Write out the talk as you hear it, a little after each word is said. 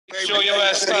Show your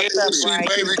ass to see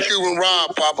baby Cuban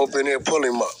Rob pop up in there, pull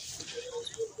him up.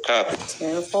 Copy.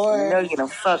 10-4. You know you done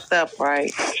fucked up,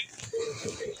 right?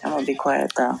 I'm gonna be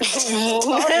quiet though. Shut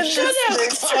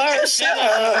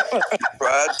up. Bro,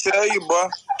 I tell you, boy.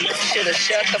 Should have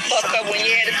shut the fuck up when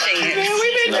you had a chance. Man, we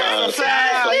been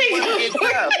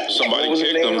Somebody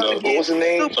kicked him though. What was the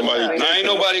name? Somebody. Nah, ain't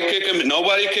nobody kick him.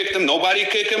 Nobody kicked him. Nobody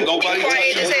kicked him. Nobody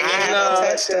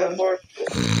touched him.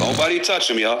 Nobody touched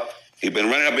him, y'all. He been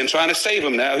running. I've been trying to save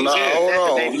him now. He's here.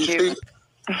 Hold on. You see?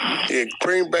 Yeah,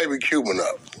 bring baby Cuban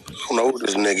up. I don't know who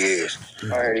this nigga is.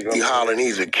 He hollering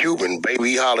he's a Cuban,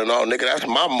 baby. He hollering all nigga. That's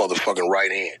my motherfucking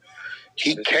right hand.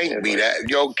 He can't be that.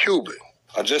 Yo, Cuban.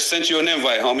 I just sent you an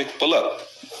invite, homie. Pull up.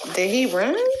 Did he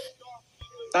run?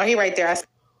 Oh, he right there.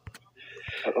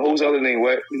 Who's the other name?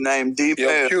 What? Named D.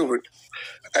 Yo, Cuban.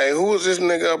 Hey, who is this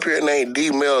nigga up here named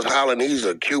D. Mills hollering he's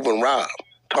a Cuban Rob?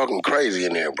 Talking crazy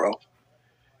in there, bro.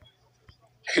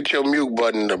 Hit your mute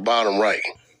button in the bottom right.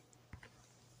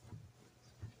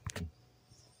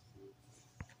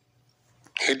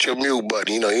 Hit your mute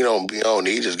button. You know, he don't be on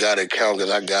it. He just got an account because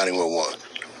I got him with one.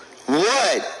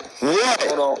 What?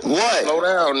 Hold on. What? Slow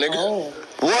down, nigga. Oh.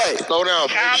 What? Slow down.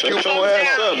 Shut your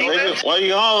ass up, nigga. Why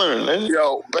you hollering, nigga?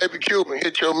 Yo, baby Cuban,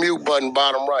 hit your mute button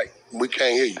bottom right. We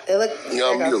can't hear you. You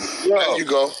on mute. There you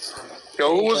go.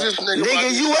 Yo, who was this nigga?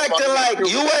 Nigga, you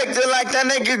acting like that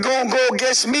nigga gonna go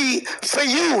against me for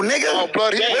you, nigga. Oh,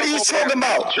 blood, what are you talking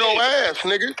about? Your ass,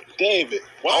 nigga. David,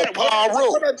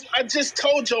 I just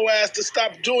told your ass to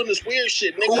stop doing this weird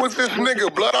shit, nigga. Who was this nigga,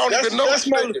 blood? I don't even know this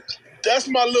nigga. That's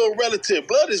my little relative.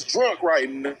 Blood is drunk right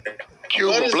now.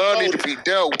 Cuban, blood need to be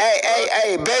dealt with.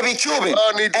 Hey, baby Cuban.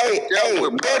 Blood need to be dealt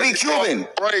with. Baby Cuban.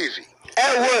 Crazy.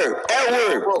 At word.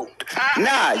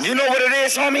 Nah, you know what it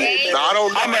is, homie? Nah, I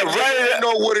don't know. I'm ready to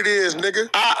know what it is, nigga.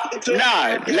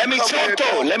 Nah, let me talk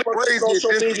though. Let me crazy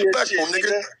and disrespectful,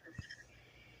 nigga.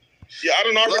 Yeah, I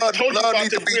don't know. I already told you about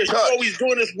this weird shit. You're always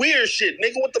doing this weird shit,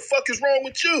 nigga. What the fuck is wrong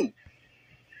with you?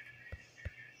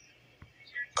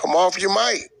 Come off your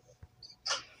mic.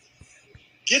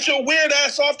 Get your weird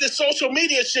ass off this social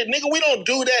media shit, nigga. We don't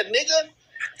do that, nigga.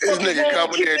 This nigga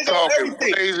coming here talking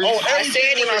crazy. Oh,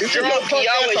 everything when I'm drunk, he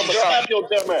always drunk. Your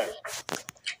dumb ass.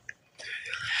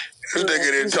 This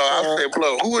nigga didn't talk. I said,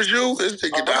 blood, who is you? This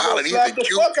nigga the holler. He's slap the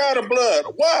fuck out of blood.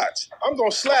 Watch. I'm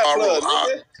gonna slap blood,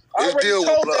 nigga. I already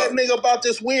told that nigga about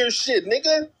this weird shit,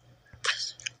 nigga.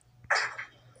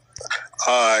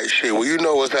 All right, shit. Well, you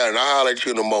know what's happening. I'll holler at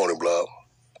you in the morning, blood.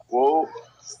 Whoa.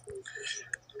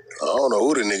 I don't know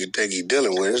who the nigga think he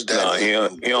dealing with. It's that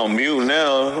he on mute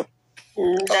now.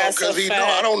 Because he know.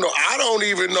 I don't know. I don't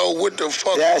even know what the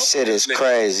fuck. That shit is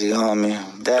crazy, homie.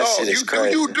 That shit is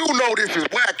crazy. You do know this is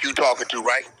Wack you talking to,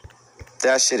 right?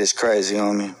 That shit is crazy,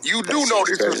 homie. You do know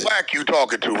this is Wack you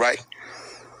talking to, right?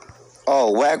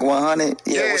 Oh, Wack100?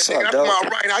 Yeah, what's nigga, up, dog? That's my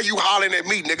right. How you hollering at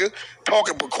me, nigga?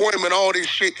 Talking Pacoim and all this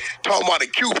shit, talking about a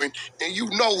Cuban, and you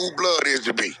know who blood is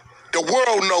to me. The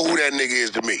world know who that nigga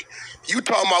is to me. You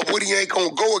talking about what he ain't gonna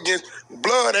go against?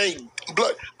 Blood ain't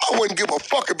blood. I wouldn't give a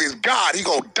fuck if it's God. He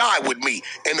gonna die with me,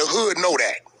 and the hood know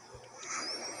that.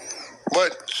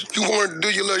 But you want to do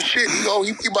your little shit,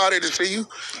 he about here to see you.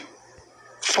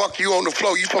 Fuck you on the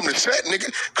floor. You from the set,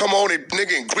 nigga. Come on and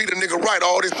nigga and greet a nigga right.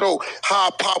 All this so high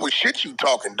power shit you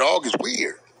talking, dog, is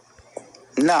weird.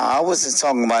 Nah, I wasn't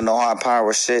talking about no high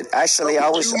power shit. Actually, I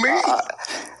was.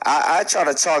 I tried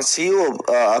to talk to you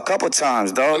a couple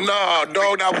times, dog. Nah,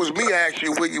 dog, that was me asking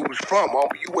you where you was from,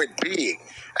 homie. You went big.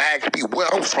 Asked me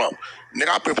where I'm from. Nigga,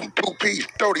 I've been from 2P's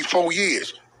 34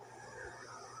 years.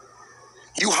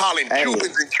 You hollering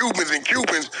Cubans and Cubans and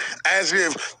Cubans as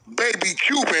if baby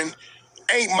Cuban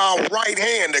ain't my right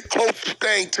hand, the closest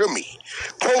thing to me.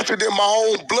 Closer than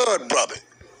my own blood brother.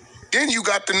 Then you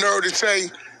got the nerve to say,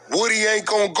 Woody ain't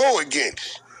gonna go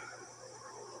against.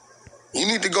 You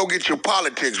need to go get your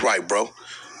politics right, bro.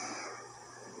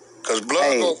 Cause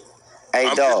blood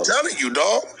I'm dog. just telling you,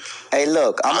 dog. Hey,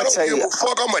 look, I'm gonna tell you. I don't give a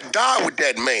fuck. I'm gonna die with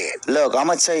that man. Look, I'm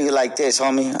gonna tell you like this,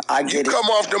 homie. I get it. You come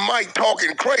off the mic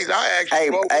talking crazy. I asked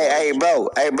you, bro.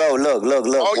 Hey, bro. Look.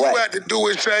 All you had to do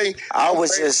is say, I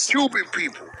was just Cuban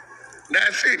people.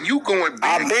 That's it. You going big.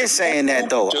 I've been saying that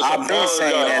though. I've been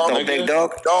saying that though, big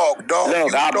dog. Dog.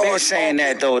 Look, I've been saying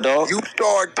that though, dog. You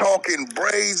start talking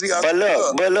brazy.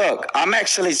 But look, I'm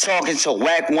actually talking to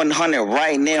Wack100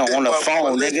 right now on the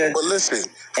phone, nigga. But listen,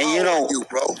 and you know, you,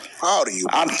 bro. How old are you?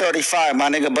 I'm 35, my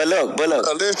nigga. But look.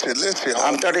 Listen.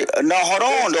 I'm 30. No, hold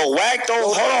on, though. Wack,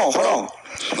 though. Hold on.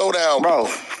 Slow down, bro.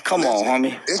 Come on,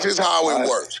 homie. This is how it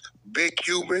works. Big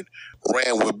Cuban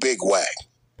ran with Big Wack,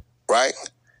 right?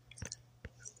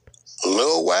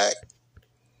 Lil Wack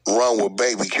run with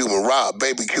Baby Cuban Rob.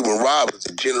 Baby Cuban Rob is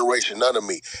a generation under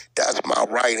me. That's my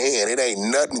right hand. It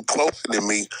ain't nothing closer to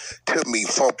me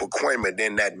from Paquema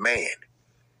than that man.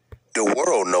 The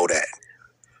world know that.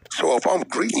 So if I'm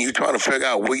greeting you, trying to figure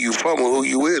out where you from and who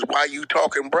you is, why you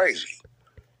talking crazy?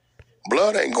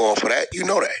 Blood ain't going for that. You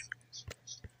know that.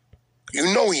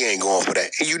 You know he ain't going for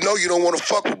that. And you know you don't want to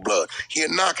fuck with Blood. He a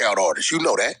knockout artist. You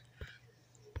know that.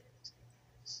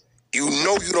 You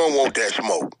know you don't want that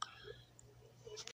smoke.